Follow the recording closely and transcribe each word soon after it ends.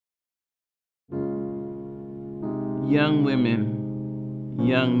young women,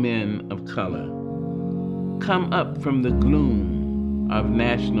 young men of color, come up from the gloom of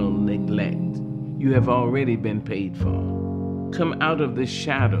national neglect you have already been paid for. Come out of the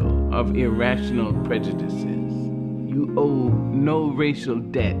shadow of irrational prejudices. You owe no racial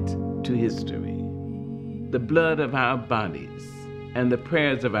debt to history. The blood of our bodies and the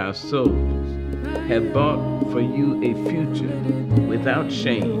prayers of our souls have bought for you a future without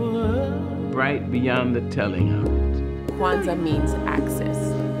shame, bright beyond the telling of it. Kwanzaa means access.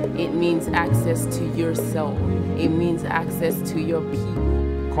 It means access to your soul. It means access to your people.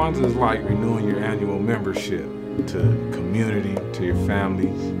 Kwanzaa is like renewing your annual membership to community, to your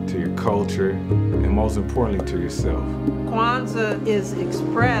family, to your culture, and most importantly, to yourself. Kwanzaa is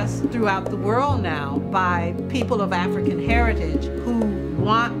expressed throughout the world now by people of African heritage who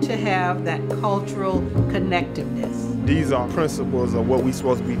want to have that cultural connectiveness. These are principles of what we're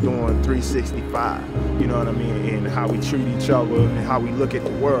supposed to be doing 365, you know what I mean, and how we treat each other and how we look at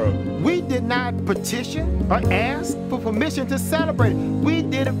the world. We did not petition or ask for permission to celebrate it. We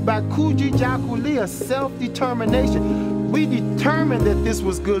did it by kujichagulia, self-determination. We determined that this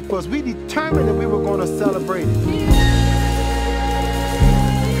was good for us. We determined that we were going to celebrate it.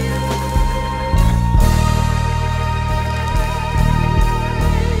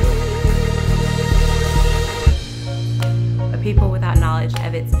 People without knowledge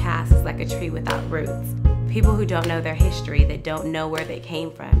of its past is like a tree without roots. People who don't know their history, that don't know where they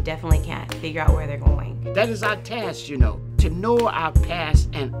came from, definitely can't figure out where they're going. That is our task, you know, to know our past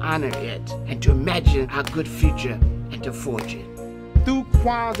and honor it, and to imagine our good future and to forge it. Through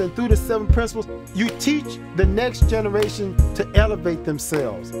Kwanzaa and through the 7 principles, you teach the next generation to elevate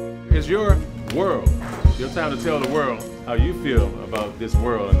themselves. It's your world. It's your time to tell the world how you feel about this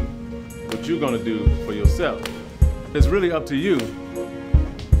world and what you're going to do for yourself. It's really up to you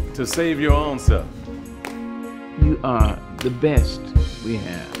to save your own self. You are the best we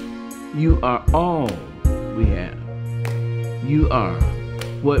have. You are all we have. You are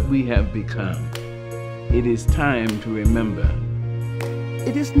what we have become. It is time to remember.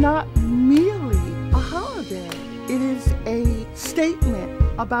 It is not merely a holiday. It is a statement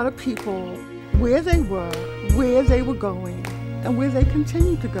about a people, where they were going, and where they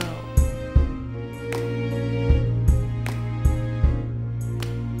continue to go.